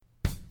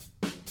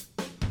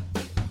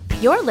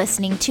You're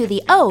listening to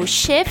the O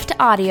Shift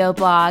audio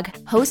blog,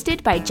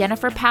 hosted by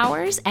Jennifer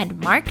Powers and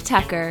Mark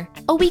Tucker,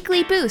 a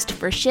weekly boost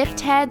for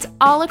shift heads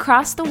all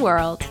across the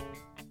world.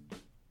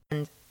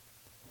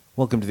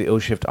 Welcome to the O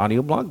Shift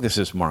audio blog. This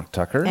is Mark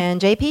Tucker. And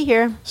JP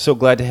here. So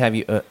glad to have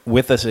you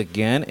with us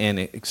again, and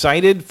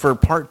excited for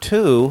part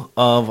 2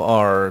 of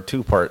our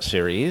 2-part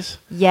series.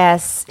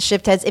 Yes,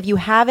 shift heads. If you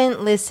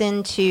haven't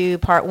listened to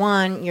part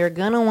 1, you're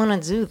going to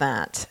want to do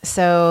that.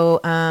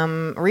 So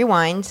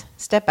rewind,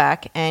 step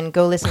back, and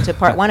go listen to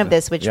part 1 of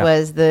this, which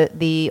was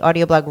the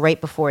audio blog right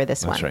before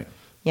this one. That's right.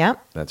 Yeah?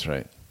 That's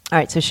right. All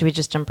right, so should we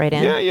just jump right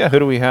in? Yeah. Who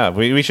do we have?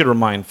 We should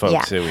remind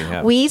folks who we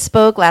have. We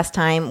spoke last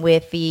time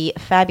with the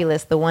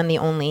fabulous, the one, the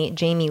only,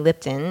 Jamie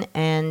Liptan,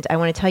 and I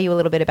want to tell you a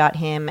little bit about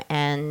him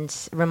and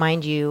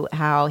remind you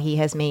how he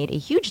has made a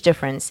huge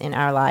difference in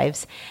our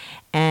lives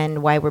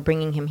and why we're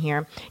bringing him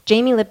here.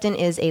 Jamie Liptan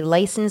is a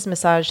licensed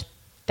massage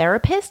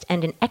therapist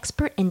and an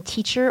expert and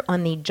teacher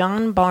on the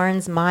John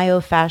Barnes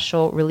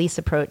myofascial release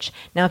approach.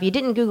 Now, if you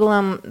didn't Google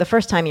him the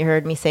first time you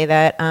heard me say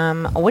that,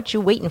 what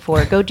you waiting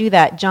for? Go do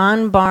that.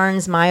 John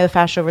Barnes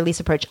myofascial release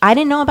approach. I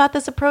didn't know about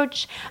this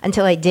approach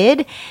until I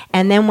did,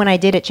 and then when I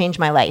did, it changed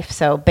my life.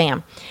 So,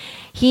 bam.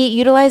 He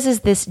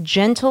utilizes this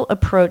gentle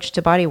approach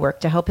to bodywork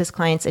to help his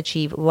clients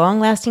achieve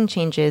long-lasting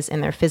changes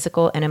in their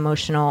physical and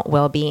emotional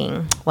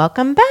well-being.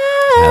 Welcome back.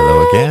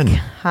 Hello again.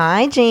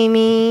 Hi,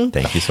 Jamie.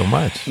 Thank you so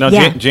much. Now,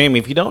 Jamie,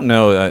 if you don't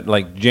know,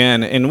 like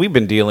Jen, and we've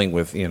been dealing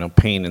with,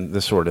 pain and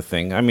this sort of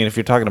thing. I mean, if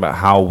you're talking about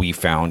how we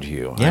found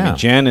you, I mean,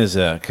 Jen is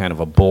a kind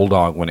of a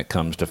bulldog when it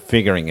comes to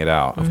figuring it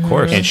out. Of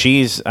course.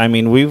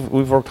 And we've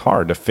worked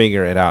hard to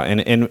figure it out.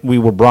 And we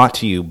were brought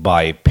to you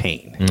by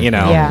pain,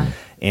 Yeah.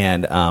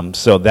 And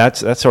so that's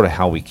sort of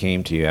how we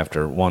came to you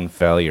after one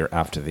failure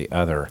after the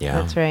other.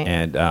 Yeah. That's right.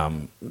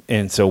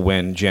 And so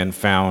when Jen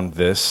found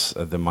this,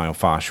 the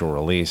myofascial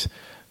release,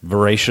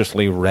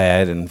 voraciously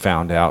read and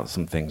found out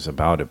some things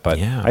about it. But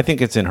I think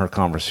it's in her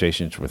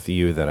conversations with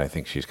you that I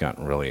think she's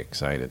gotten really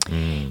excited.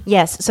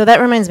 Yes, so that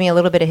reminds me a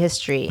little bit of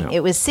history. Yeah.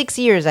 It was 6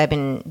 years I've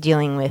been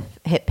dealing with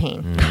hip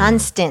pain,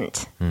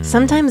 constant,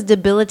 sometimes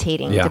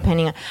debilitating,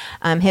 depending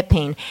on hip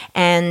pain.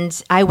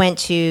 And I went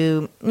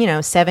to,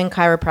 7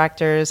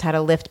 chiropractors, had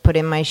a lift put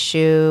in my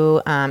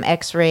shoe,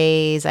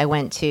 x-rays. I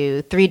went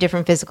to 3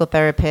 different physical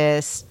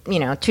therapists,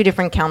 2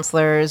 different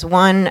counselors,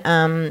 one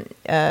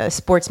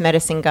sports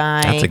medicine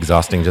guy. That's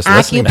exhausting just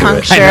listening to it.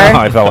 Acupuncture. I know,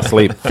 I fell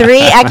asleep. 3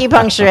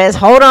 acupuncturists.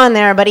 Hold on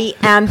there, buddy.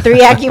 3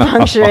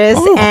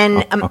 acupuncturists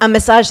and a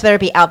massage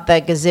therapy out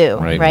the gazoo,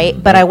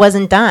 right? But I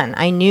wasn't done.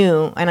 I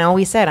knew, and I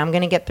always said, I'm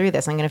going to get through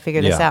this. I'm going to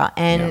figure this out.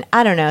 And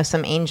I don't know,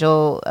 some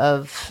angel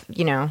of,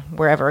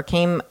 wherever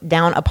came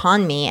down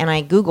upon me, and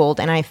I Googled,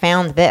 and I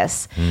found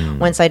this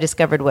once I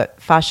discovered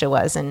what fascia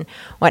was and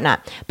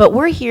whatnot. But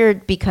we're here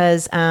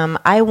because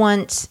I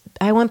want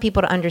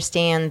people to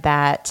understand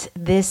that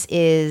this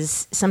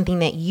is something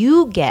that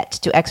you get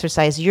to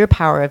exercise your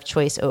power of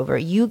choice over.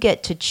 You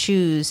get to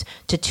choose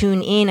to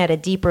tune in at a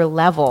deeper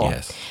level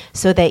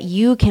so that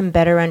you can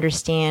better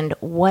understand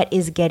what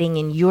is getting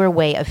in your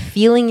way of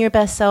feeling your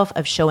best self,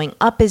 of showing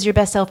up as your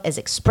best self, as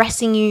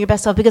expressing your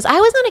best self. Because I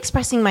was not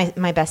expressing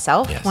my best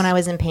self when I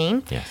was in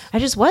pain. I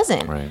just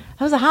wasn't. Right.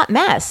 I was a hot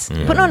mess,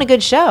 putting on a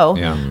good show.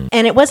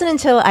 And it wasn't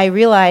until I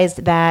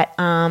realized that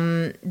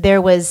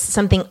there was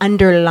something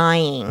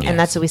underlying. And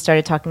that's what we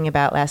started talking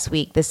about last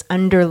week, this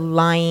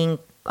underlying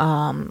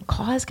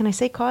cause, can I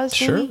say cause?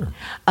 Sure. Maybe?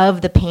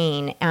 Of the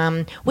pain,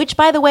 which,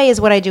 by the way,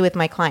 is what I do with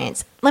my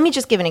clients. Let me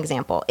just give an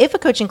example. If a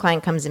coaching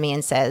client comes to me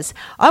and says,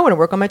 I want to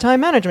work on my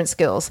time management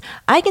skills,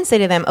 I can say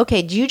to them,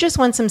 okay, do you just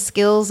want some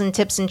skills and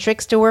tips and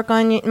tricks to work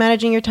on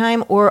managing your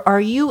time? Or are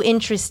you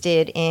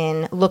interested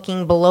in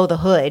looking below the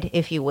hood,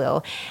 if you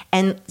will,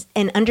 and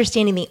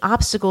understanding the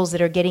obstacles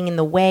that are getting in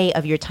the way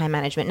of your time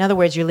management? In other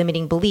words, your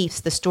limiting beliefs,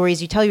 the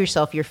stories you tell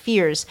yourself, your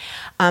fears.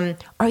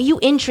 Are you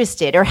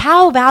interested, or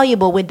how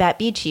valuable would that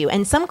be to you?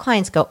 And some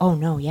clients go, oh,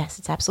 no, yes,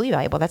 it's absolutely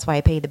valuable. That's why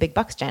I pay the big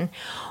bucks, Jen.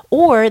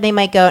 Or they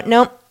might go,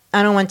 nope,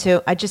 I don't want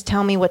to. I just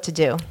tell me what to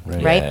do,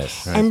 right?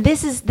 Yes. And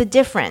this is the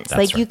difference.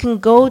 That's you can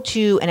go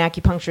to an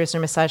acupuncturist or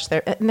massage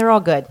therapist, and they're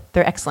all good.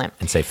 They're excellent.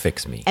 And say,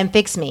 fix me.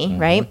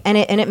 Right? And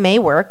it may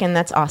work, and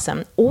that's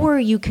awesome. Or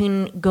you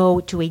can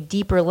go to a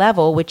deeper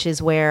level, which is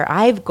where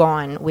I've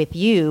gone with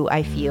you,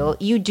 I feel.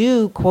 You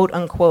do, quote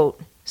unquote,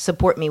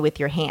 support me with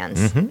your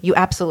hands. You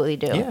absolutely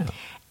do. Yeah.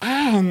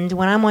 And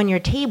when I'm on your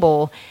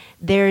table,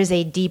 there's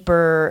a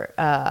deeper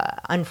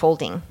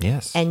unfolding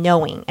and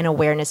knowing and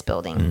awareness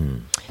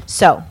building.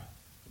 So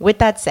with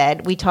that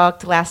said, we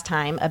talked last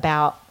time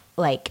about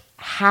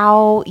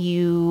how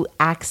you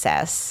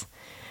access.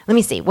 Let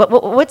me see.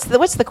 What's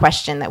the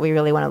question that we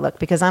really want to look,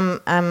 because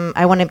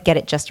I want to get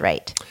it just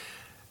right.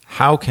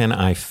 How can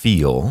I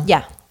feel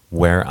Yeah.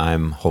 where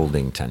I'm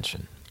holding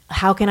tension?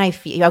 How can I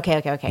feel?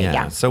 Okay.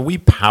 Yeah. So we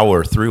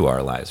power through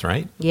our lives,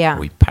 right? Yeah.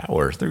 We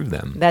power through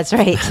them. That's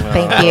right.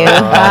 Thank you.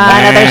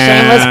 Another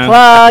shameless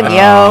plug,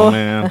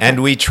 yo.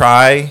 And we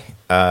try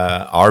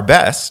our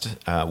best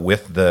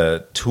with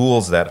the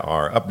tools that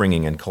our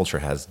upbringing and culture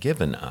has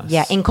given us.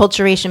 Yeah,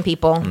 enculturation,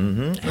 people.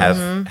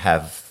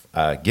 Have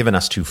given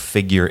us to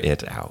figure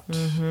it out,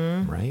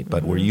 right?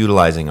 But we're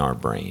utilizing our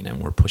brain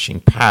and we're pushing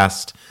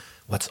past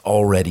what's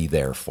already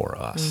there for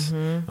us.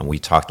 And we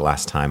talked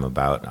last time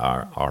about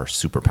our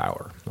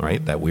superpower,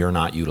 right? That we are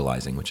not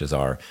utilizing, which is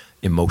our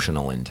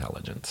emotional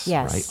intelligence,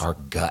 right? Our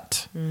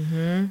gut.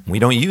 We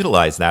don't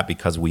utilize that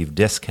because we've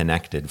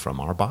disconnected from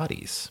our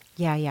bodies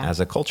as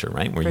a culture,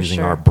 right? We're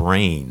using our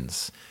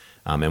brains.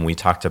 And we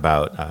talked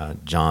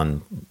about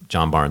John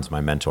Barnes,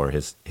 my mentor,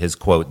 his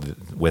quote,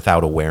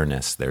 "Without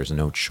awareness, there's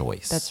no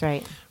choice." That's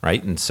right.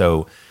 Right? And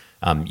so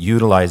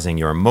utilizing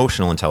your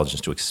emotional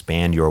intelligence to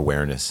expand your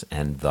awareness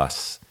and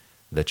thus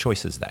the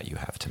choices that you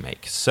have to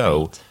make.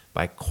 So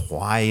by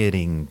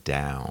quieting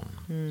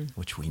down,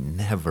 which we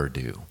never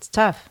do. It's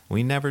tough.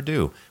 We never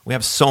do. We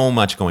have so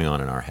much going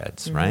on in our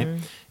heads, right?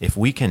 If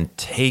we can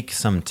take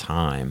some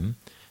time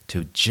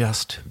to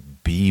just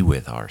be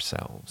with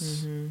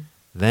ourselves,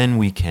 then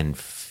we can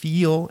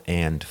feel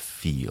and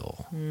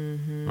feel,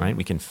 right?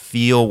 We can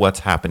feel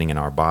what's happening in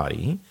our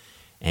body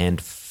and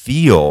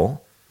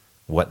feel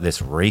what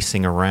this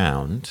racing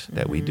around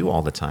that we do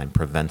all the time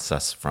prevents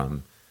us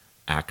from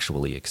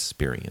actually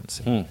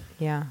experiencing.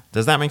 Yeah.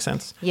 Does that make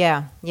sense?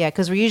 Yeah. Yeah.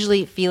 Because we're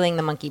usually feeling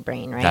the monkey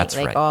brain, right? That's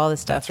like right. all the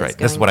stuff. That's right.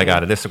 This is what I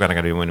got to. This is what I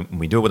got to do. When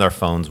we do it with our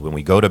phones, when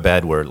we go to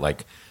bed, we're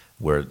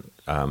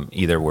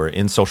either we're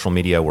in social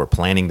media, we're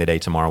planning the day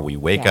tomorrow. We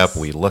wake up,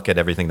 we look at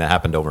everything that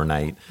happened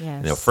overnight.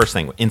 First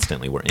thing,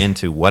 instantly, we're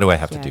into what do I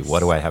have to do?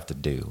 What do I have to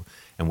do?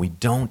 And we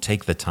don't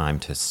take the time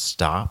to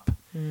stop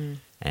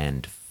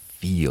and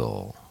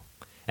feel.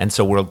 And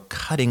so we're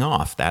cutting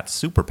off that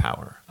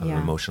superpower of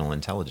emotional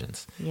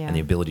intelligence and the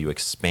ability to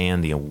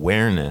expand the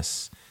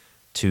awareness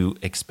to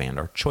expand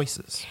our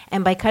choices.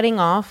 And by cutting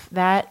off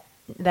that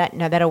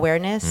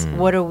awareness,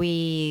 what are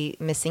we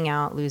missing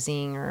out,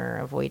 losing, or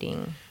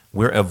avoiding?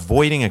 We're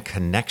avoiding a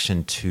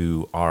connection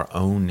to our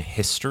own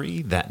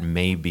history that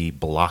may be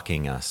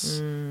blocking us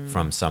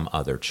from some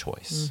other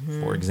choice.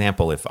 For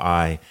example, if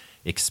I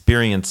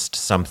experienced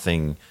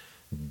something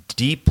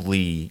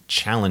deeply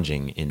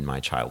challenging in my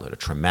childhood, a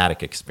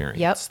traumatic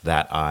experience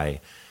that I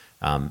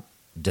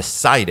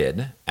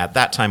decided at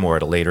that time or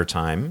at a later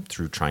time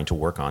through trying to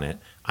work on it,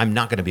 I'm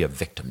not going to be a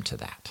victim to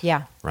that.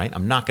 Yeah. Right?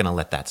 I'm not going to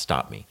let that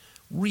stop me.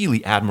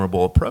 Really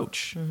admirable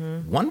approach.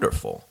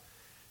 Wonderful.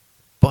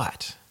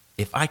 But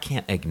if I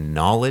can't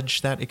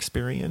acknowledge that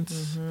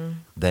experience,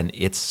 then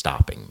it's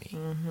stopping me.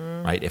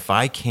 Right? If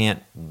I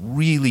can't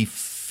really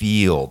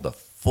feel the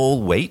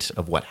full weight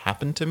of what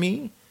happened to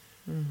me,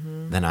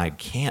 then I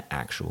can't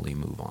actually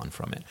move on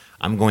from it.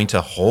 I'm going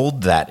to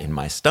hold that in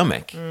my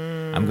stomach.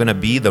 I'm going to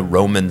be the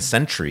Roman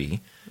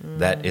sentry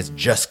that is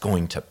just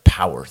going to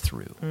power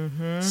through.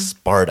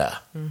 Sparta,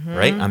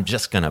 right? I'm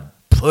just going to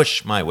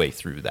push my way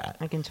through that.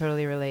 I can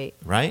totally relate.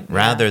 Right? Yeah.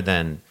 Rather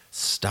than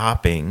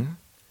stopping,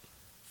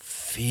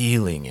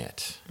 feeling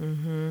it,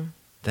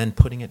 then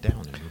putting it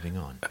down and moving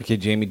on. Okay,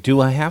 Jamie,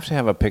 do I have to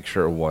have a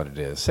picture of what it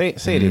is? Say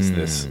it is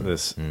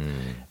this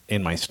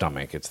in my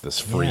stomach. It's this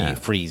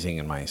freezing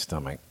in my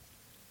stomach.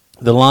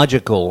 The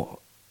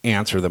logical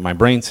answer that my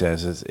brain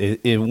says is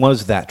it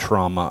was that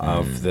trauma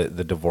of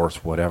the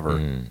divorce,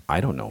 whatever.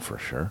 I don't know for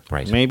sure.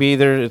 Right. Maybe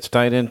it's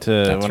tied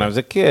into I was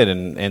a kid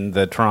and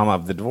the trauma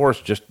of the divorce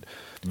just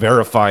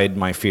verified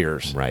my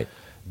fears. Right.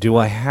 Do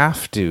I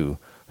have to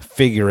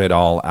figure it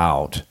all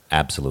out?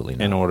 Absolutely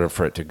not. In order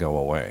for it to go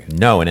away?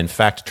 No, and in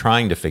fact,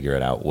 trying to figure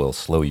it out will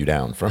slow you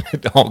down from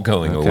it all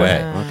going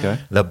away. Okay.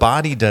 The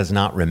body does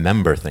not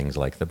remember things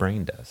like the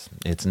brain does.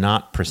 It's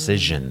not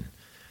precision,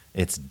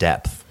 it's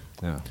depth.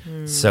 Yeah.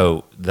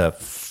 So the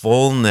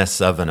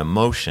fullness of an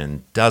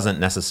emotion doesn't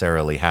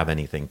necessarily have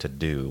anything to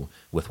do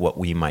with what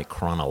we might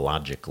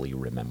chronologically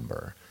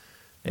remember.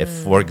 If,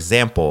 for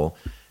example,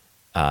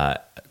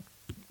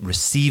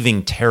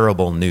 receiving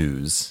terrible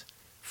news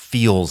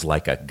feels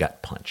like a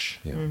gut punch,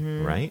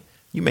 right?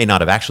 You may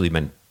not have actually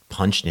been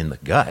punched in the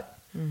gut,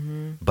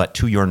 but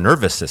to your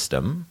nervous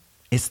system,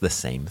 it's the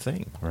same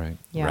thing, right?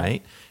 Yeah.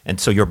 Right? And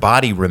so your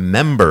body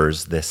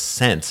remembers this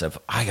sense of,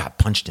 I got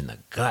punched in the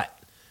gut,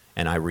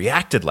 and I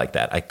reacted like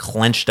that. I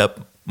clenched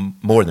up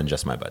more than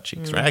just my butt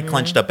cheeks, right? I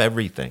clenched up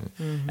everything,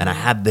 and I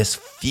had this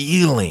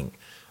feeling,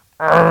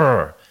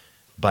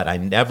 but I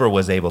never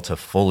was able to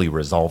fully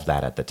resolve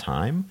that at the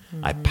time.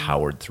 I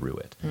powered through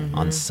it.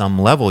 On some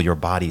level, your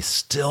body's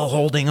still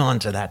holding on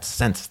to that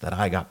sense that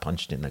I got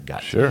punched in the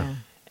gut. Sure.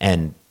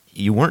 And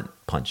you weren't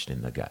punched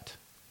in the gut,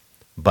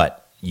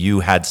 but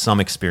you had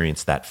some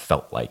experience that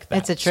felt like that.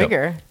 It's a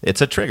trigger. So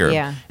it's a trigger.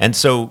 Yeah. And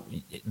so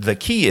the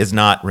key is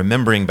not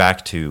remembering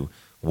back to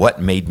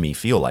what made me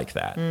feel like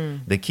that.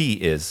 The key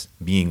is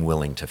being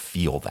willing to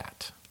feel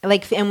that.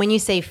 And when you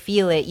say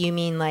feel it, you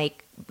mean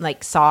like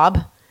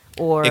sob?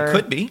 Or it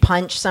could be.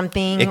 Punch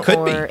something. It could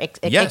or be.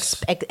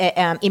 Yes.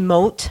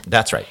 Emote.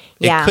 That's right.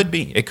 Yeah. It could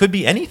be. It could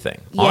be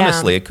anything. Yeah.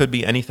 Honestly, it could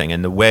be anything.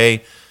 And the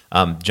way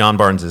John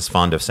Barnes is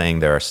fond of saying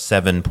there are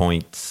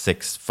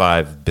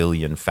 7.65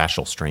 billion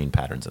fascial strain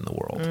patterns in the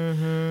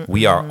world.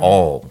 We are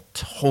all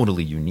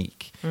totally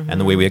unique.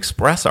 And the way we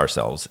express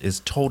ourselves is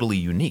totally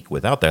unique.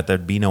 Without that,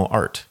 there'd be no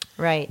art.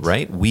 Right.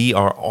 Right? We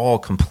are all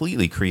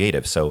completely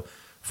creative. So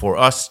for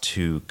us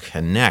to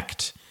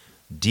connect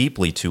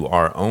deeply to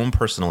our own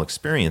personal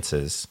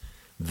experiences,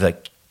 the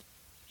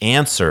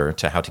answer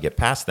to how to get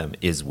past them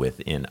is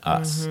within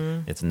us.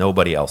 It's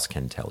nobody else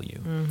can tell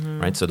you,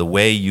 right? So the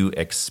way you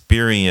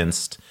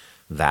experienced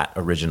that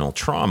original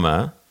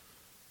trauma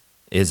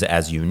is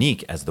as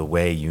unique as the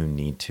way you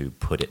need to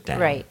put it down,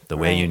 right, the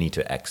way you need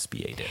to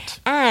expiate it.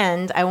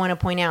 And I want to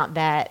point out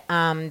that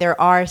there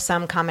are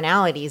some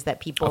commonalities that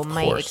people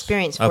might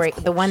experience.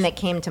 The one that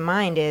came to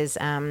mind is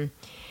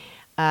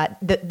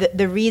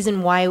the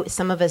reason why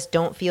some of us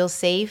don't feel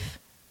safe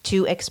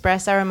to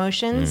express our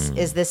emotions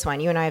is this one.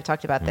 You and I have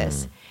talked about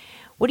this.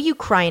 What are you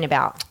crying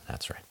about?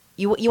 That's right.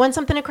 You want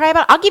something to cry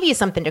about? I'll give you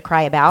something to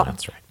cry about.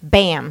 That's right.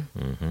 Bam.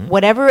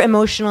 Whatever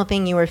emotional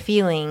thing you are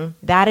feeling,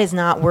 that is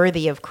not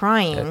worthy of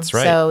crying. That's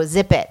right. So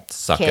zip it,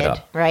 Suck kid, it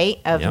up. Right?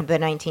 Of the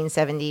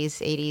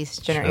 1970s,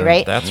 80s generation,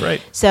 right? That's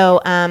right.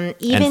 So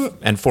even...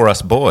 And for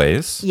us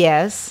boys...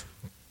 Yes.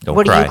 Don't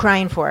what cry. are you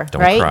crying for?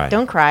 Don't right? cry.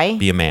 Don't cry.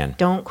 Be a man.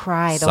 Don't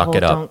cry. The Suck whole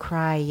it up. don't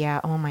cry.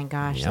 Yeah. Oh my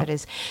gosh. That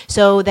is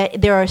so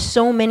that there are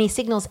so many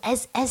signals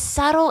as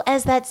subtle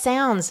as that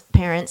sounds,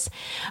 parents,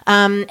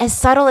 as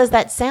subtle as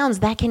that sounds,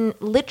 that can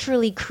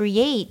literally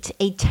create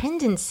a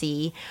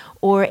tendency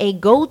or a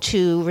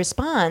go-to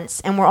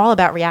response. And we're all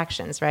about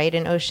reactions, right?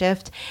 In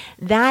O-Shift,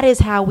 that is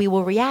how we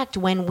will react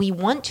when we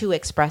want to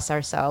express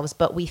ourselves,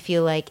 but we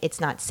feel like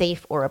it's not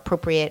safe or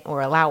appropriate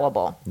or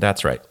allowable.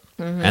 That's right.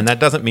 And that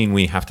doesn't mean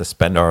we have to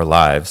spend our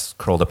lives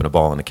curled up in a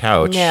ball on a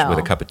couch with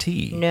a cup of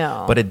tea.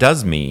 No. But it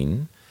does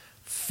mean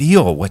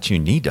feel what you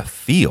need to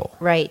feel.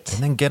 Right.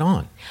 And then get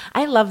on.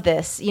 I love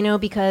this,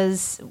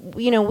 because,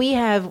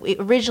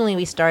 originally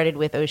we started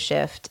with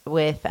O-Shift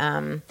with,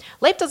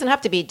 life doesn't have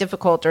to be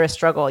difficult or a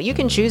struggle. You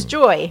can choose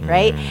joy,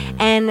 right?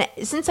 And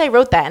since I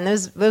wrote that, and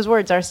those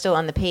words are still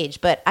on the page,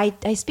 but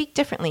I speak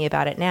differently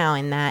about it now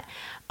in that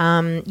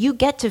you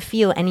get to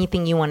feel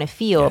anything you want to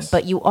feel,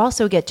 but you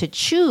also get to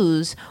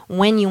choose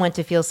when you want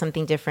to feel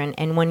something different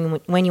and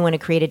when you want to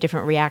create a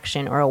different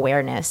reaction or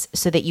awareness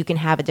so that you can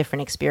have a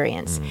different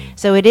experience.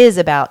 So it is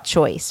about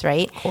choice,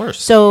 right? Of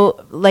course.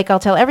 So like I'll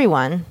tell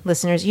everyone,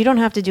 listeners, you don't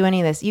have to do any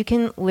of this. You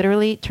can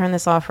literally turn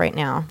this off right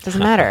now.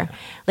 Doesn't matter.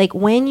 Like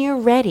when you're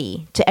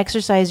ready to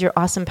exercise your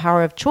awesome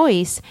power of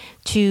choice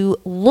to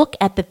look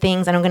at the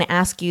things, and I'm going to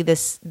ask you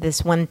this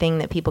one thing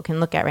that people can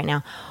look at right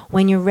now.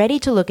 When you're ready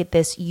to look at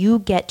this, you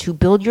get to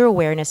build your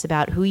awareness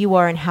about who you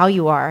are and how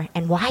you are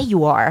and why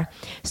you are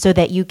so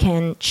that you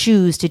can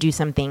choose to do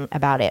something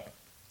about it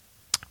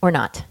or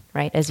not,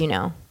 right? As you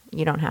know,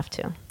 you don't have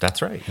to.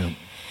 That's right. Yeah.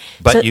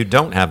 But you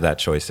don't have that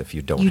choice if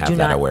you don't have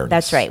that awareness.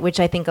 That's right, which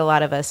I think a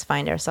lot of us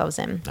find ourselves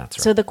in. That's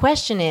right. So the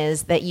question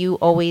is that you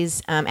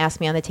always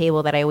ask me on the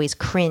table that I always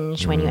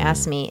cringe when you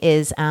ask me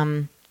is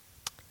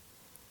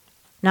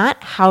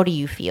not how do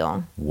you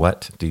feel?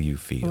 What do you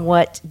feel?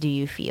 What do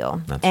you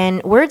feel? That's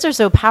and words are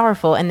so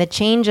powerful, and the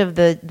change of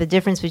the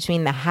difference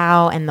between the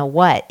how and the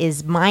what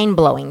is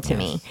mind-blowing to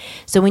me.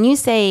 So when you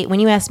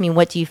ask me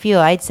what do you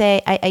feel, I'd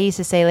say, I used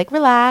to say like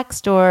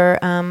relaxed or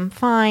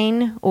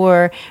fine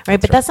or,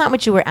 right? But that's not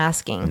what you were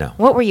asking. No.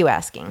 What were you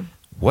asking?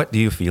 What do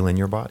you feel in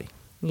your body?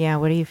 Yeah,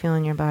 what do you feel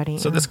in your body?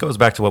 So this goes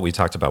back to what we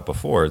talked about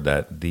before,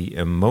 that the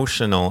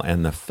emotional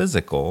and the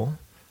physical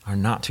are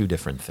not two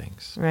different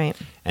things. Right.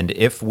 And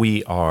if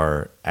we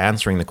are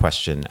answering the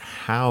question,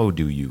 how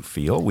do you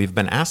feel? We've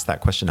been asked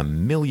that question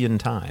 1,000,000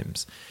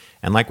 times.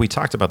 And like we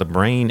talked about, the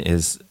brain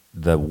is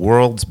the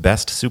world's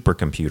best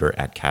supercomputer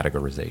at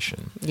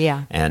categorization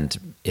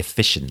and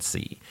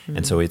efficiency.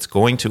 And so it's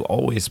going to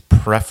always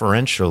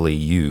preferentially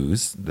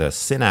use the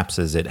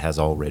synapses it has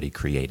already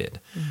created.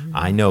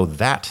 I know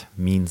that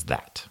means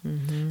that.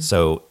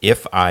 So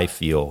if I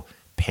feel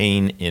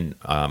pain in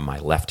my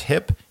left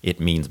hip,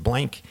 it means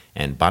blank,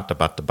 and bata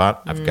bata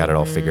bat, I've got it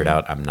all figured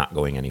out. I'm not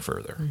going any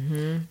further.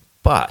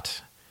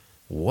 But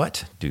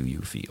what do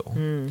you feel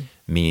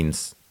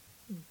means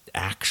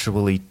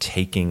actually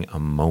taking a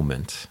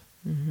moment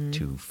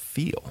to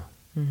feel.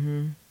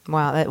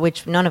 Wow,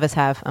 which none of us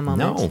have a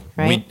moment. No,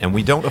 right?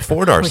 we don't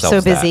afford ourselves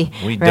We're so busy,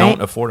 that. We right?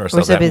 don't afford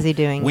ourselves We're so that. busy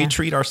doing We that.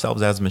 treat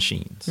ourselves as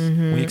machines.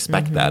 We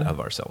expect that of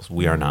ourselves.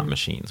 We are not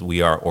machines.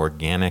 We are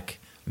organic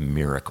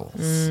miracles.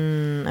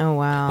 Oh,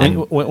 wow.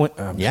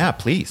 And Yeah,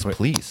 please.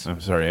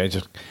 I'm sorry.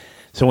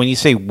 So when you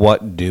say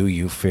what do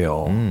you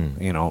feel,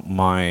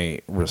 my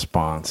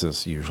response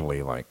is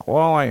usually like,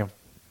 well, I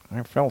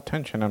felt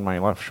tension in my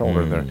left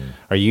shoulder there.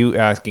 Are you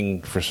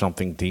asking for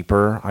something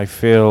deeper? I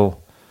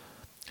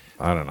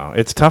don't know.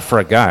 It's tough for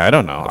a guy. I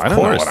don't know. I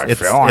don't know what I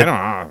feel. I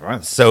don't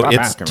know. So Stop it's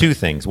asking two me.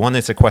 things. One,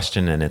 it's a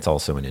question, and it's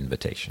also an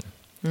invitation.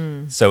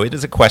 So it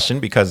is a question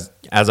because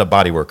as a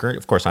body worker,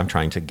 of course, I'm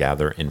trying to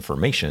gather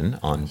information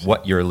on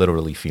what you're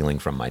literally feeling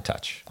from my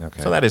touch.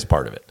 Okay. So that is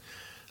part of it.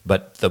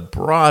 But the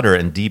broader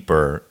and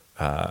deeper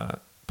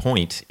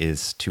point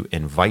is to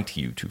invite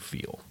you to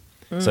feel.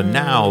 So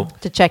now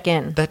to check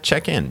in.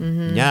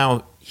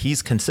 Now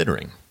he's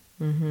considering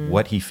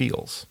what he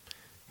feels.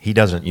 He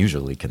doesn't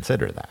usually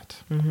consider that,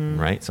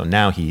 right? So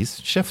now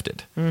he's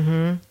shifted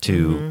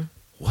to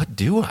what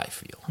do I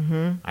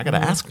feel? I got to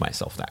ask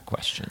myself that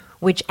question.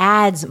 Which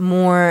adds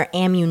more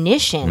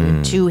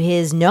ammunition to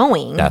his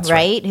knowing,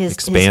 right?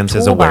 Expands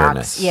his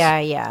awareness.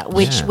 awareness. Yeah.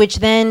 Which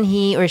then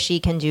he or she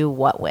can do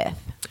what with?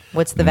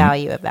 What's the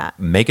value of that?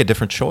 Make a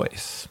different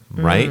choice,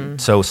 right?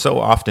 So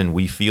often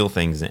we feel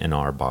things in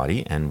our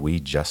body and we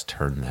just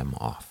turn them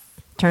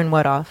off. Turn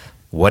what off?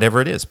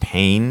 Whatever it is,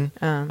 pain,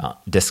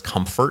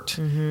 discomfort,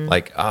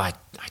 like, I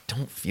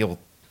don't feel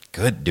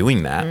good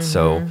doing that.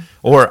 So,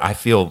 or I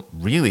feel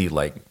really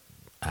like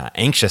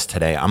anxious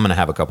today. I'm going to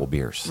have a couple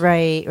beers.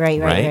 Right.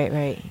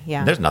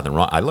 Yeah. There's nothing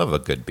wrong. I love a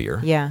good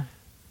beer. Yeah.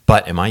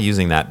 But am I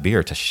using that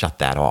beer to shut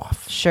that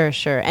off? Sure.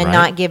 And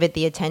not give it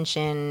the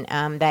attention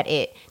that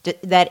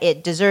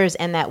it deserves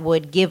and that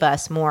would give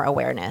us more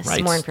awareness,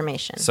 more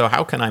information. So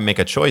how can I make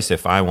a choice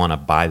if I want to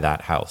buy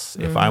that house,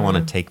 if I want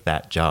to take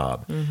that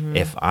job,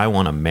 if I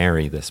want to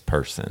marry this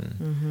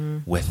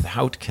person,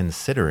 without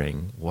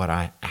considering what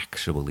I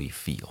actually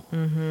feel?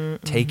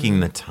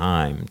 Taking the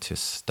time to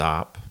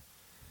stop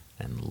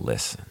and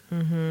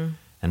listen.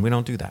 And we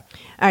don't do that.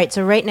 All right.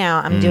 So right now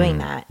I'm doing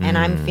that and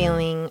I'm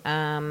feeling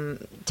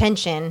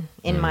tension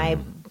in my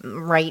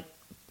right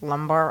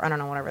lumbar. I don't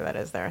know, whatever that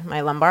is there.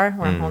 My lumbar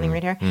where I'm holding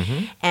right here.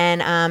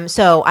 And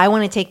so I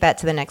want to take that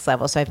to the next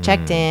level. So I've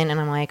checked in and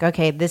I'm like,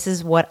 okay, this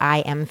is what I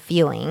am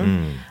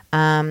feeling.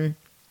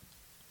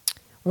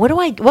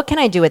 What can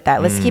I do with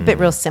that? Let's keep it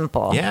real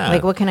simple. Yeah.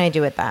 Like, what can I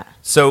do with that?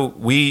 So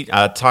we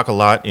talk a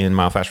lot in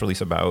Myofascial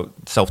Release about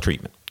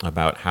self-treatment,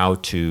 about how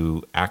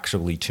to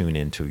actually tune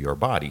into your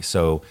body.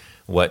 So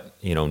what,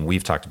 and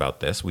we've talked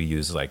about this, we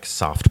use like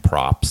soft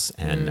props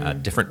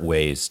and different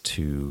ways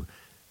to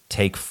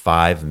take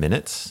 5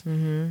 minutes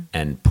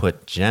and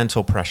put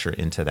gentle pressure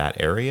into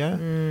that area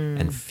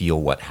and feel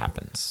what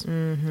happens,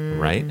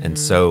 right? And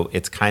so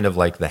it's kind of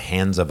like the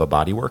hands of a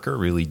body worker,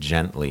 really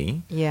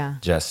gently,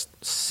 just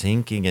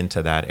sinking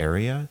into that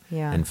area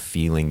and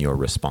feeling your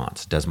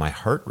response. Does my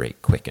heart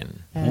rate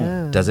quicken?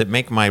 Does it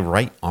make my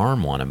right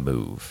arm want to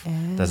move?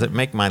 Does it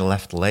make my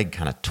left leg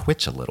kind of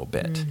twitch a little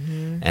bit?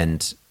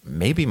 And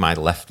maybe my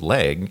left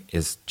leg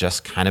is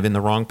just kind of in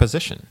the wrong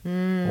position.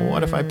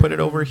 What if I put it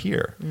over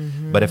here?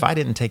 But if I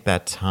didn't take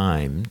that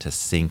time to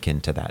sink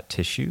into that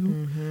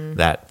tissue,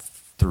 that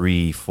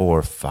 3,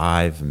 4,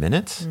 5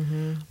 minutes,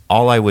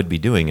 all I would be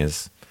doing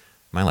is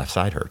my left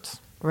side hurts.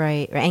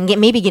 Right. And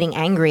maybe getting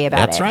angry about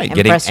it. That's right.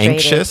 Getting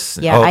anxious.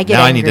 Yeah, I get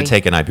now angry. I need to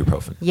take an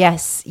ibuprofen.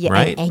 Yes. Yeah,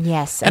 right? And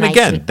yes. And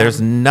again,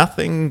 there's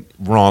nothing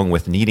wrong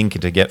with needing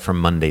to get from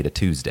Monday to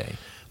Tuesday.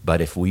 But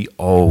if we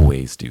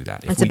always do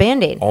that, if it's a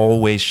Band-Aid.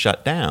 Always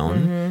shut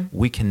down,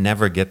 we can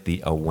never get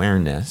the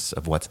awareness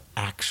of what's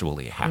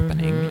actually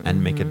happening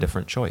and make a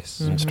different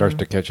choice. It starts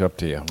to catch up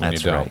to you when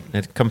That's you don't.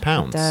 right. It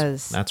compounds. It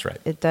does. That's right.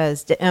 It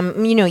does.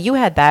 You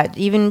had that,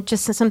 even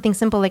just something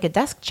simple like a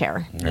desk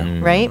chair,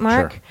 right,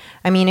 Mark? Sure.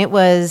 I mean, it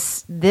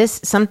was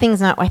something's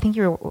not, I think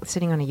you were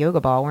sitting on a yoga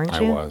ball, weren't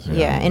you? I was,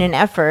 yeah. In an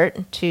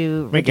effort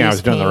to Thinking I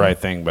was doing pain. the right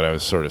thing, but I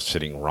was sort of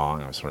sitting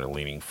wrong. I was sort of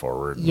leaning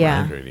forward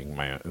and creating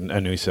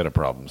a new set of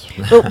problems.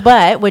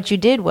 But what you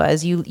did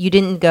was you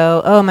didn't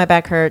go, oh, my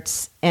back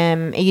hurts.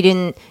 You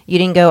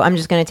didn't go, I'm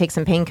just going to take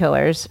some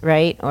painkillers,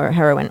 right? Or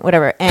heroin,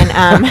 whatever.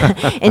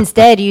 And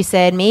instead you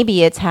said,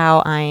 maybe it's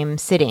how I'm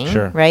sitting,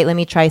 right? Let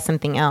me try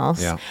something else.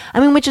 Yeah.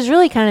 I mean, which is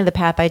really kind of the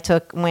path I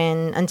took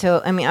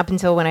up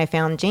until when I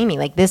found Jamie.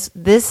 Like this,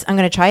 I'm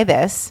going to try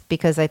this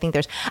because I think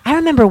I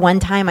remember one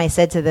time I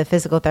said to the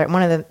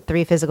one of the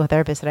 3 physical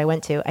therapists that I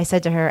went to, I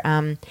said to her,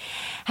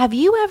 have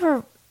you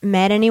ever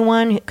met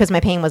anyone, because my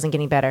pain wasn't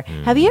getting better,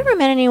 have you ever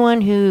met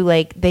anyone who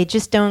like they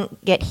just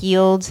don't get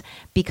healed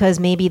because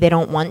maybe they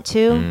don't want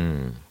to?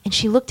 And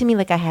she looked at me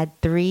like I had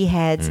 3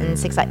 heads and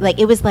 6 eyes. Like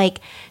it was like,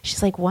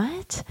 she's like,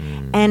 what?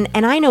 And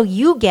I know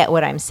you get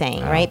what I'm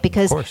saying, right?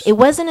 Because it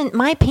wasn't,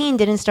 my pain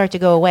didn't start to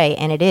go away,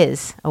 and it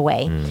is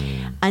away,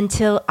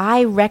 until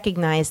I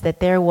recognized that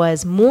there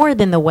was more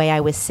than the way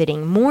I was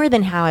sitting, more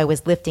than how I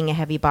was lifting a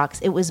heavy box.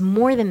 It was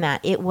more than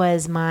that. It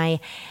was my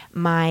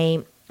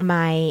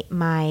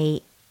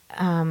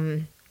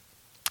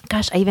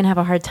gosh, I even have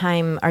a hard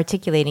time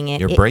articulating it.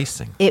 You're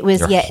bracing. It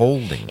was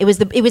holding. It was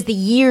the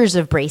years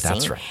of bracing.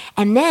 That's right.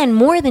 And then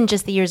more than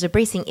just the years of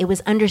bracing, it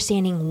was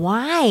understanding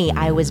why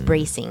I was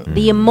bracing,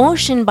 the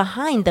emotion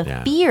behind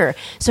the fear.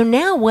 So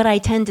now what I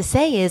tend to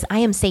say is, I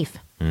am safe.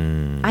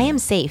 I am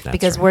safe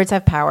because words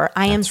have power.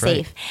 I am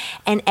safe.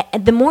 And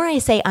the more I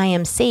say I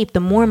am safe, the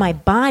more my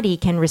body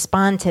can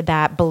respond to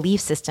that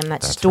belief system,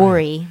 that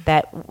story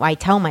that I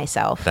tell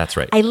myself. That's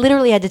right. I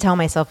literally had to tell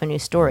myself a new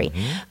story.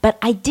 But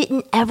I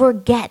didn't ever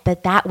get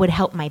that would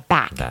help my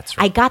back. That's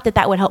right. I got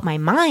that would help my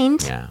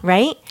mind,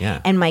 right?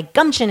 Yeah. And my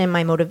gumption and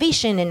my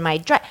motivation and my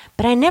drive.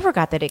 But I never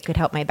got that it could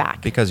help my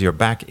back. Because your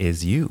back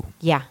is you.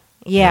 Yeah.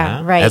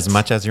 Yeah, right. As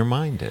much as your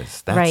mind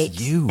is. That's right.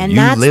 you. And you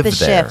that's live the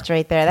there. shift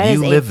right there. That is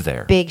live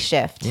there. big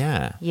shift.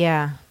 Yeah.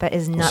 Yeah, that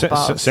is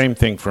nutballs. Same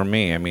thing for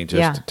me. I mean,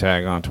 just to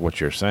tag on to what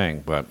you're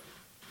saying, but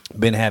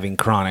been having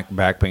chronic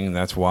back pain.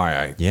 That's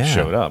why I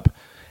showed up.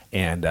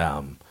 And,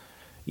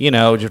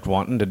 just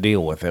wanting to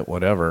deal with it,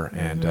 whatever.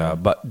 And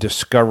but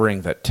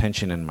discovering that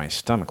tension in my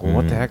stomach. Well,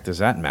 what the heck does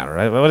that matter?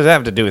 What does that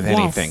have to do with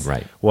anything?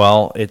 Right.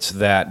 Well, it's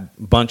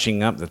that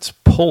bunching up that's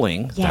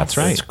pulling. Yes. That's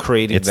right. It's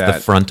creating it's that.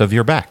 the front of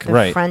your back.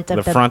 Right.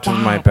 The front of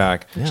my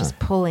back. Just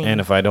pulling. And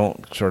if I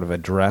don't sort of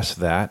address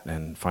that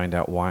and find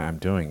out why I'm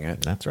doing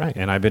it. That's right.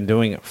 And I've been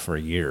doing it for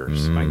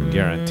years. I can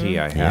guarantee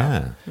I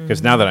have.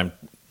 Because now that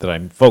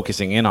I'm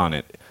focusing in on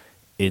it,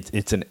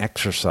 it's an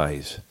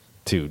exercise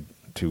to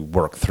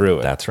work through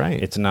it. That's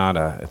right. It's not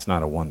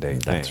a one day thing.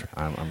 That's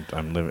right.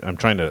 I'm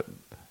trying to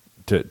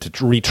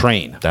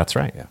retrain. That's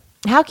right. Yeah.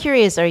 How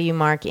curious are you,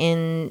 Mark,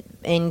 in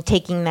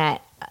taking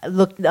that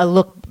look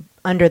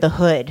under the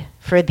hood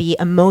for the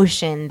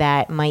emotion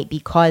that might be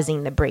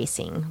causing the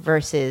bracing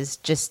versus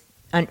just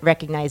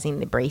recognizing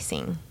the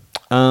bracing?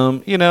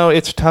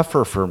 It's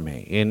tougher for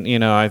me,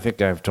 and I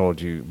think I've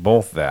told you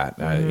both that.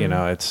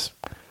 It's.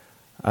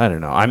 I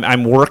don't know.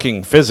 I'm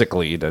working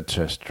physically to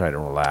just try to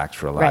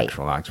relax,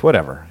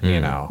 whatever,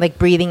 Like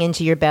breathing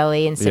into your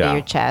belly instead of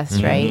your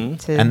chest,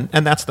 right? And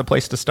that's the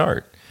place to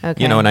start.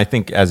 Okay. And I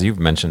think, as you've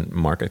mentioned,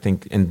 Mark, I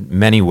think in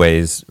many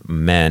ways,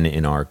 men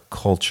in our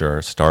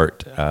culture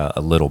start a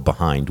little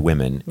behind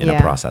women in a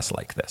process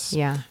like this.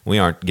 Yeah. We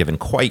aren't given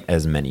quite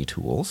as many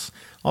tools,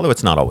 although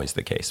it's not always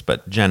the case.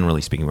 But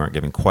generally speaking, we aren't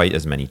given quite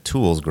as many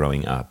tools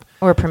growing up.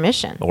 Or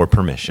permission.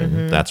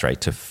 That's right,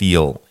 to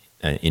feel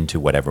into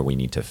whatever we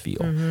need to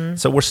feel.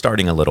 So we're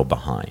starting a little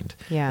behind.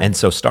 Yeah. And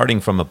so starting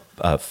from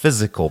a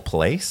physical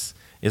place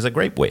is a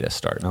great way to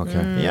start.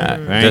 Okay. Yeah.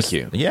 Thank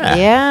you. Yeah.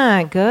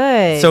 Yeah,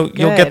 good. So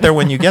you'll get there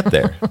when you get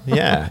there.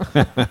 Yeah.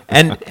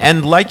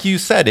 And like you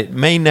said, it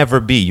may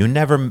never be. You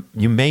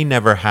may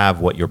never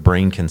have what your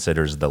brain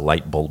considers the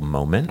light bulb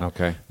moment.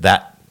 Okay.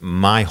 That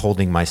my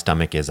holding my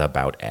stomach is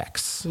about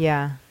X.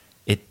 Yeah.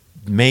 It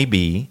may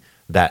be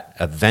that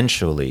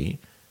eventually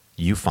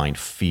you find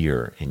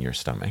fear in your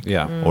stomach,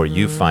 or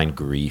you find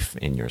grief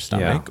in your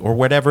stomach, or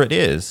whatever it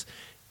is,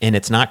 and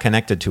it's not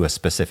connected to a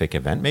specific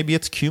event. Maybe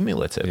it's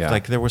cumulative. Yeah.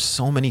 Like there were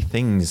so many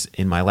things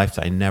in my life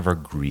that I never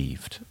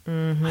grieved.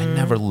 I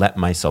never let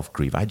myself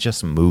grieve. I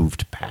just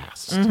moved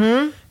past.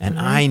 And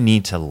I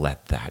need to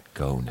let that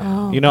go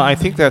now. I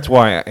think that's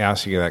why I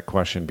asked you that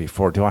question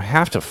before. Do I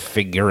have to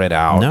figure it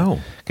out?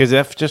 No. Because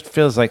that just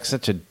feels like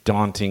such a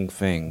daunting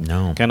thing.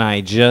 No.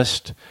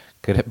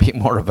 Could it be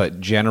more of a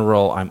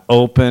general, I'm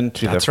open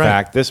to That's the right.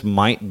 fact this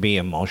might be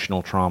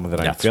emotional trauma that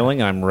I'm That's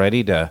feeling, and I'm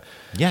ready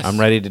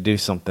to do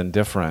something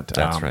different.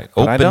 That's right.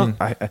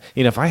 But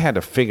if I had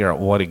to figure out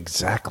what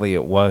exactly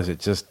it was, it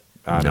just,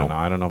 I don't know.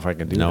 I don't know if I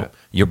can do that.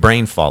 Your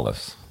brain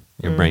follows.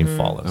 Your brain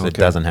follows. Okay. It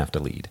doesn't have to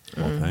lead.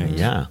 Well, thanks.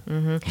 Yeah.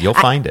 You'll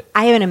find it.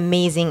 I have an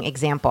amazing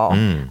example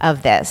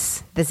of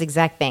this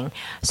exact thing.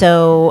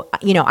 So,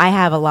 I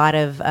have a lot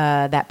of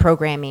that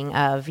programming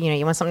of,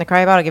 you want something to cry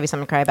about? I'll give you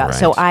something to cry about. Right.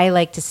 So I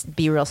like to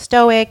be real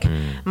stoic.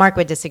 Mark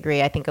would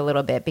disagree, I think, a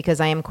little bit because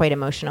I am quite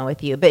emotional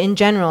with you. But in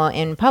general,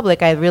 in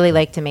public, I really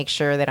like to make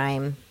sure that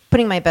I'm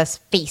putting my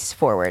best face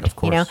forward, Of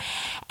course.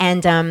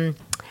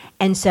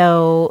 And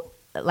so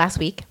last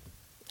week,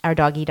 our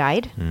doggy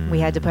died. We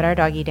had to put our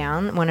doggy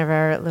down, one of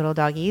our little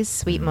doggies,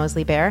 sweet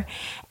Mosley Bear.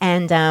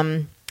 And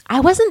I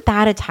wasn't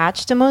that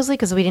attached to Mosley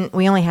because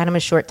we only had him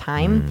a short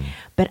time.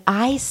 But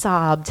I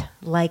sobbed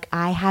like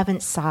I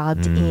haven't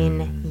sobbed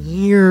in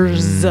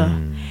years.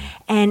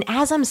 And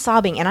as I'm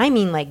sobbing, and I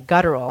mean like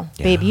guttural,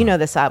 babe, you know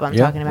the sob I'm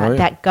talking about,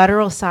 that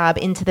guttural sob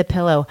into the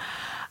pillow,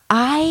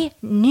 I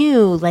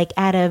knew, like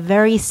at a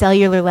very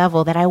cellular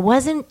level, that I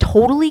wasn't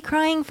totally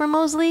crying for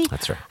Mosley.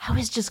 That's right. I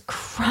was just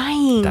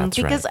crying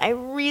because right. I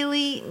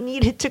really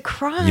needed to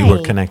cry. You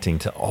were connecting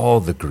to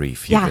all the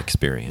grief you've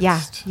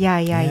experienced.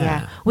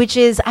 Yeah. Which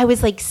is, I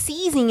was like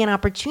seizing an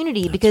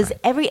opportunity because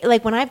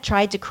right. when I've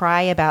tried to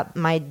cry about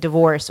my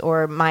divorce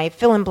or my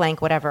fill in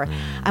blank, whatever,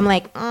 I'm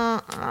like, I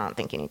don't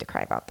think you need to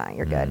cry about that.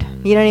 You're good.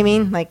 You know what I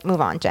mean? Like,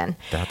 move on, Jen.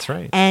 That's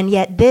right. And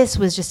yet this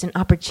was just an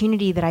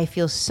opportunity that I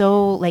feel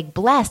so like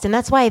blessed. And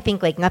that's why I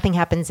think like nothing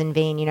happens in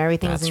vain.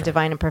 Everything was in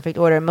divine and perfect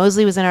order.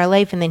 Mosley was in our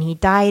life and then he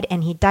died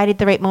at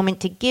the right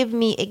moment to give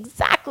me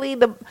exactly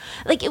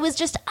it was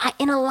just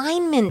in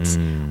alignment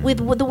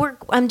with the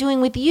work I'm doing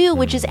with you,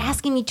 which is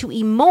asking me to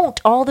emote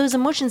all those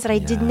emotions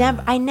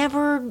that I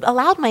never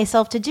allowed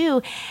myself to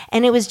do.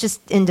 And it was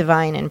just in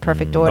divine and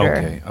perfect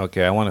order.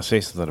 Okay. I want to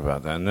say something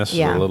about that. And this is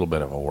a little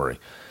bit of a worry.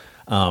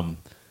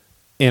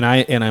 And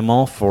I'm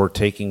all for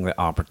taking the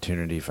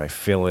opportunity if I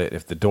feel it,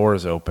 if the door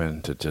is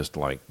open, to just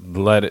like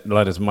let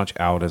as much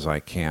out as I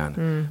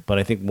can. But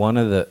I think one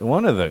of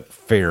the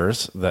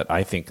fears that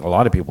I think a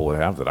lot of people would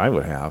have, that I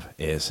would have,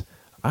 is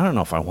I don't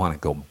know if I want to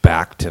go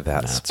back to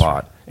that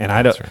spot. Right. And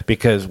I don't,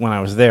 because when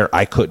I was there,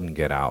 I couldn't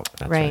get out.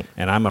 That's right.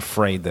 And I'm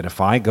afraid that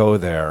if I go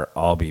there,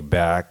 I'll be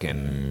back,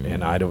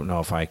 and I don't know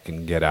if I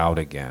can get out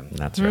again.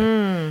 That's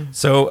right.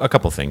 So a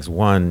couple things.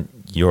 One,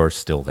 you're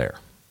still there.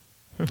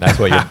 That's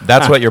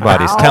what your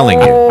body's telling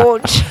you.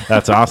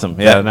 That's awesome.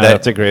 Yeah,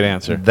 that's a great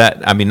answer.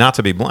 Not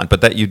to be blunt,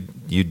 but that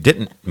you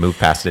didn't move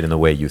past it in the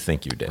way you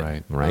think you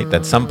did. Right?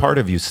 That some part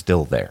of you's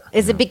still there.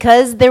 Is it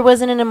because there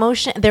wasn't an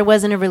emotion, there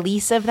wasn't a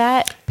release of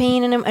that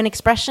pain and an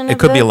expression of it? It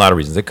could be a lot of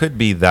reasons. It could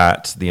be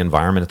that the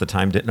environment at the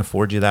time didn't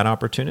afford you that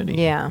opportunity.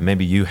 Yeah.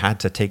 Maybe you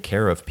had to take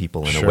care of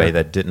people in a way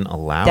that didn't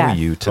allow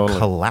you to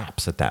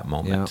collapse at that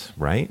moment,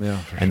 right? Yeah,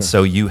 and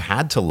so you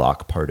had to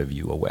lock part of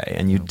you away,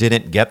 and you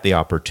didn't get the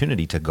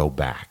opportunity to go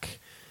back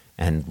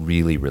and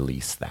really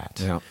release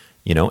that. Yeah.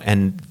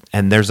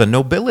 And there's a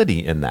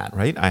nobility in that,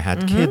 right? I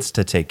had kids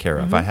to take care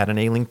of. I had an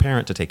ailing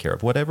parent to take care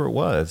of. Whatever it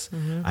was,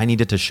 I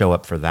needed to show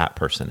up for that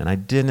person.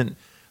 And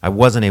I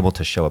wasn't able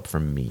to show up for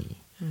me.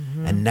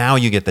 And now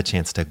you get the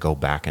chance to go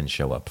back and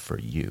show up for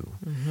you.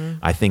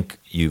 I think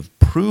you've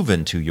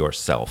proven to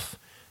yourself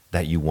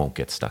that you won't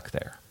get stuck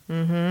there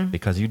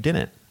because you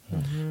didn't.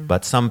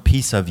 But some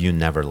piece of you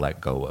never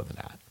let go of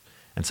that.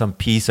 And some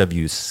piece of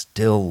you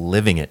still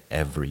living it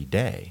every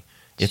day.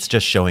 It's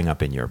just showing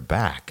up in your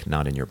back,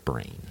 not in your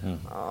brain.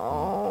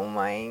 Oh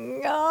my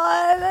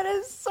God, that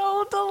is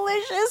so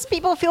delicious.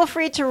 People, feel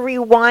free to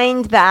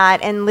rewind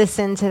that and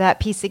listen to that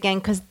piece again,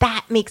 because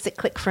that makes it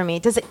click for me.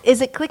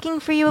 Is it clicking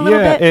for you a little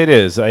bit? Yeah, it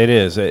is. It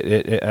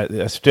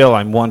is. Still,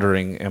 I'm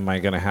wondering, am I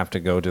going to have to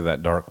go to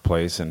that dark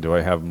place, and do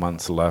I have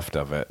months left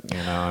of it?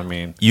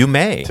 You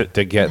may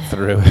to get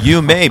through.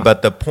 You may,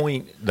 but the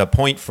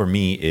point for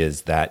me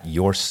is that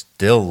you're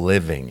still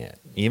living it.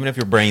 Even if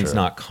your brain's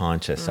not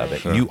conscious of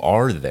it, you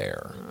are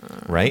there,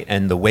 right?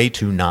 And the way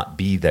to not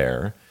be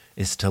there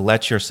is to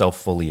let yourself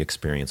fully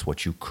experience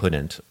what you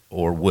couldn't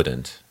or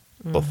wouldn't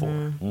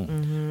before.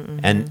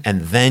 And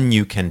then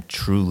you can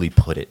truly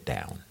put it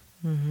down.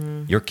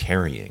 You're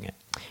carrying it.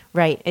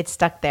 Right. It's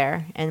stuck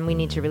there, and we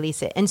need to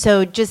release it. And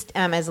so just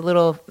as a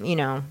little,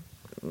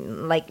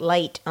 like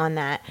light on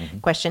that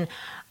question,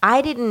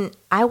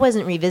 I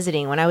wasn't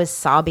revisiting when I was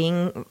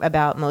sobbing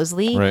about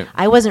Mosley. Right.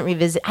 I wasn't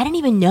revisiting. I didn't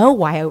even know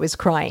why I was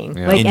crying.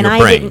 Yeah. In your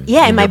brain.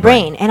 In my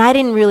brain. And I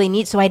didn't really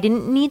need to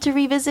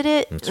revisit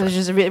it. It was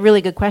just a really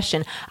good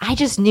question. I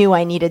just knew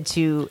I needed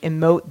to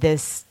emote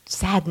this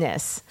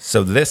sadness.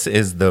 So this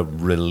is the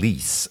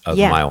release of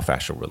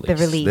myofascial release. The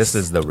release. This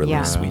is the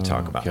release we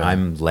talk about. Okay.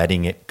 I'm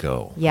letting it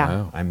go.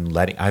 Yeah.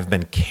 Wow. I've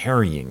been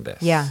carrying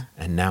this. Yeah.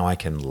 And now I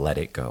can let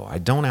it go. I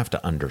don't have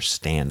to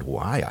understand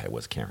why I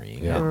was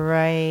carrying it.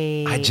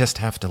 Right. I just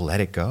have to let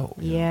it go.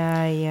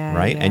 Yeah.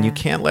 Right? Yeah. And you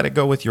can't let it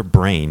go with your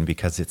brain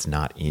because it's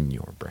not in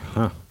your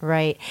brain.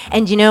 Right.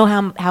 And you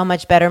know how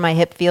much better my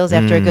hip feels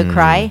after a good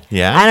cry?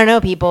 Yeah. I don't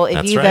know, people. If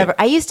That's you've right. ever,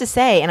 I used to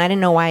say, and I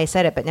didn't know why I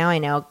said it, but now I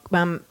know,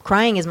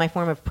 crying is my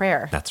form of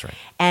prayer. That's right.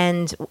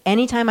 And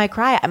anytime I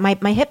cry,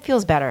 my hip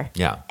feels better.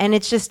 Yeah. And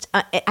it's just,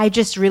 I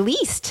just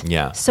released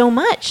so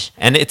much.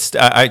 And it's,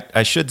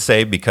 I should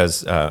say,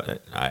 because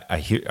I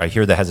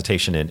hear the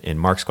hesitation in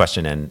Mark's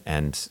question,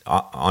 and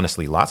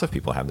honestly, lots of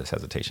people have this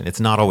hesitation. It's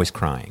not always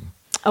crying.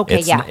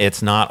 Okay,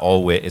 It's not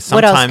always.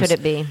 What else could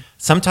it be?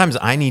 Sometimes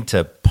I need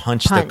to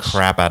punch the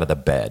crap out of the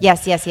bed.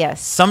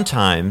 Yes.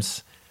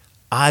 Sometimes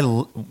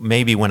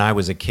maybe when I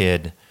was a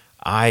kid,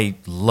 I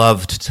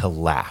loved to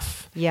laugh.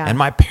 Yeah. And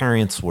my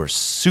parents were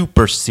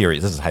super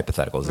serious. This is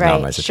hypothetical. This is not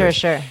my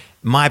situation. Sure.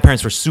 My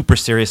parents were super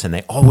serious, and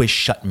they always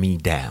shut me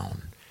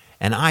down.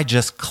 And I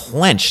just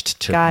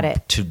clenched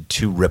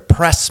to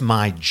repress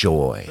my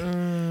joy.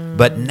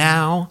 But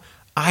now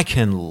I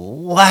can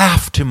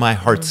laugh to my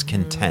heart's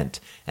content,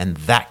 and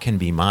that can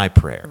be my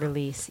prayer.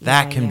 Release.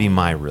 That can be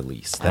my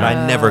release, that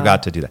I never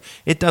got to do that.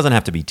 It doesn't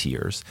have to be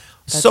tears.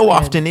 That's so good.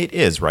 often it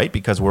is, right?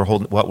 Because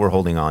what we're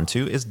holding on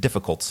to is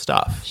difficult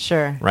stuff.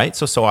 Sure. Right?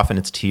 So often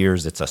it's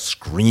tears. It's a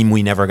scream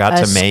we never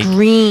got to make.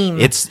 Scream.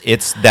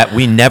 It's that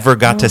we never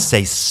got to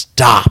say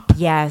stop.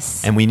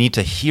 Yes. And we need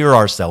to hear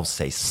ourselves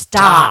say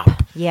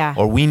stop. Yeah.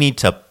 Or we need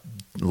to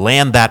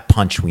land that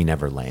punch we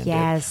never landed.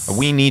 Yes. Or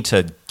we need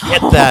to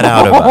get that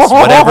out of us,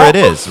 whatever it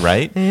is,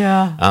 right?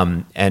 Yeah.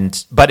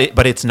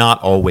 But it's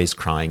not always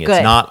crying. It's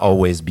Good. not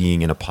always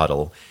being in a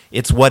puddle.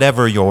 It's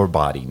whatever your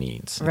body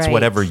needs. It's Right.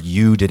 whatever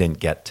you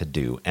didn't get to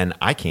do. And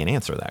I can't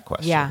answer that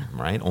question, Yeah.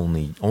 right?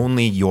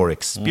 Only your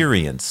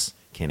experience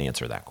can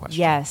answer that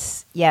question.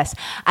 Yes.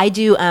 I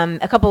do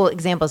a couple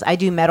examples. I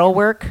do metal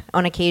work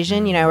on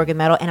occasion. I work with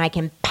metal, and I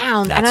can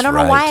pound. And I don't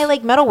know why I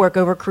like metal work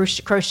over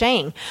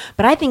crocheting,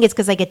 but I think it's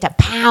because I get to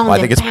pound. Well,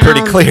 I think and it's pretty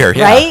pound, clear,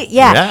 yeah. right?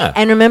 Yeah. Yeah.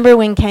 And remember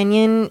when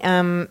Kenyon,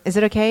 is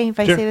it okay if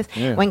I Sure. say this?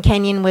 Yeah. When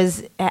Kenyon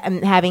was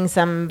having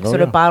some sort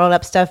yeah. of bottled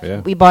up stuff, Yeah.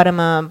 we bought him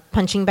a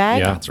punching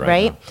bag, Yeah, that's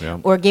right? Yeah.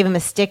 Or gave him a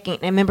stick. And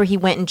I remember he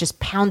went and just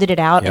pounded it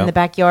out in Yeah. the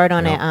backyard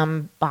on Yeah. a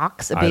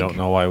box. I don't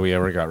know why we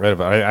ever got rid of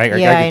it. I I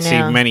could see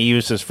know. many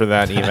uses for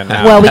that even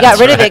now. Well, we got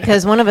rid of it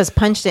because one of us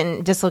punched it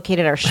and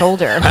dislocated our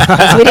shoulder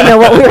because we didn't know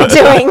what we were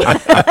doing.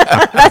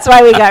 That's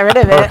why we got rid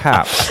of it.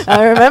 Perhaps.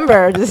 I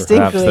remember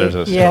distinctly. Perhaps there's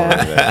a story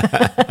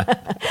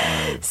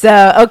there.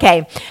 So,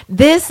 okay.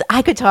 This,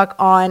 I could talk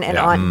on and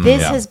on.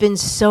 This has been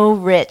so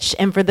rich.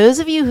 And for those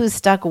of you who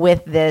stuck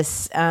with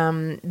this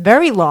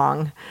very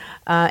long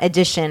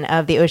edition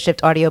of the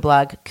O-Shift audio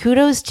blog,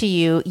 kudos to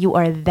you. You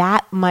are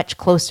that much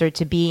closer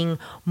to being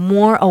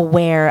more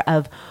aware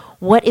of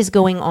what is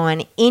going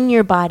on in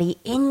your body,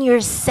 in your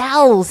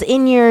cells,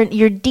 in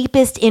your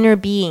deepest inner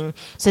being,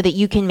 so that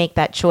you can make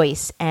that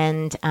choice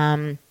and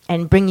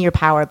bring your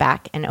power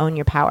back and own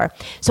your power.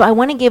 So I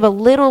want to give a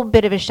little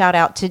bit of a shout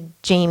out to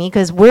Jamie,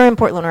 because we're in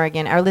Portland,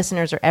 Oregon. Our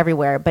listeners are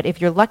everywhere. But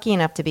if you're lucky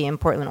enough to be in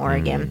Portland,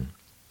 Oregon,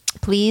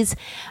 please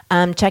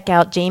check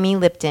out Jamie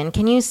Liptan.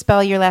 Can you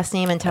spell your last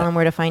name and tell them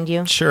where to find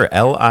you? Sure.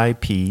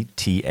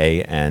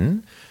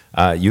 Liptan.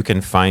 You can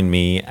find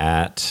me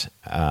at...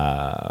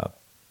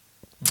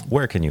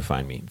 where can you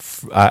find me?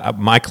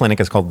 My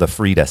clinic is called the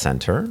Frida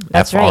Center.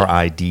 That's right.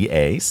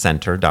 FRIDA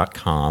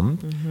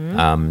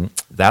Center.com.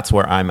 That's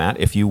where I'm at.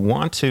 If you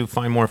want to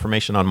find more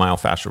information on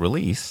myofascial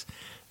release,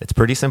 it's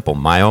pretty simple.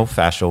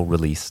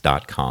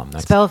 myofascialrelease.com.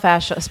 Spell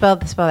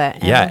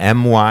that. Yeah,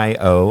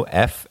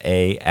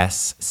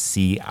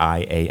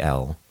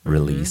 MYOFASCIAL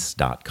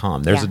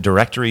release.com. There's a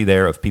directory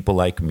there of people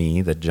like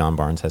me that John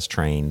Barnes has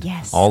trained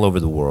all over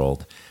the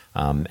world.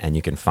 And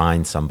you can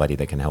find somebody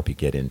that can help you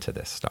get into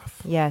this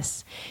stuff.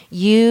 Yes.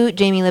 You,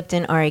 Jamie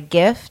Liptan, are a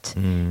gift.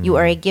 You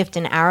are a gift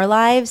in our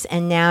lives,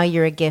 and now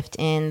you're a gift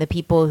in the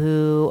people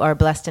who are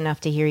blessed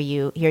enough to hear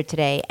you here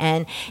today.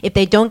 And if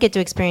they don't get to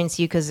experience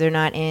you because they're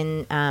not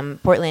in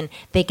Portland,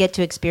 they get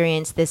to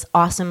experience this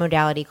awesome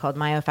modality called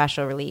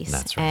myofascial release.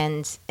 That's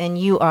right. And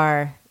you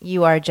are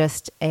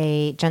just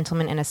a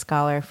gentleman and a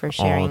scholar for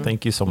sharing. Oh,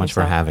 thank you so much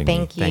for having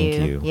me. Thank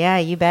you. Yeah,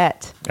 you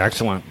bet.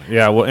 Excellent.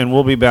 Yeah, well, and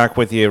we'll be back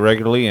with you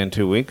regularly in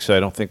 2 weeks. I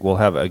don't think we'll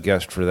have a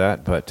guest for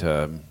that, but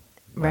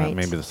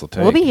maybe this will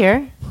take. We'll be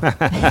here.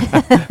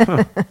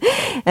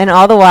 And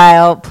all the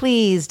while,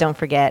 please don't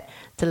forget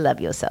to love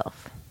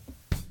yourself.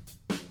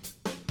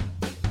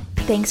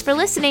 Thanks for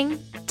listening.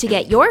 To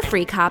get your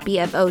free copy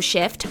of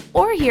O-Shift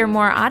or hear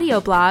more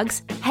audio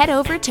blogs, head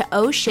over to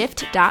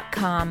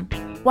oshift.com.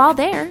 While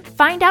there,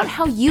 find out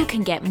how you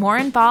can get more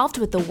involved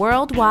with the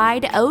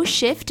worldwide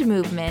O-Shift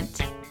movement.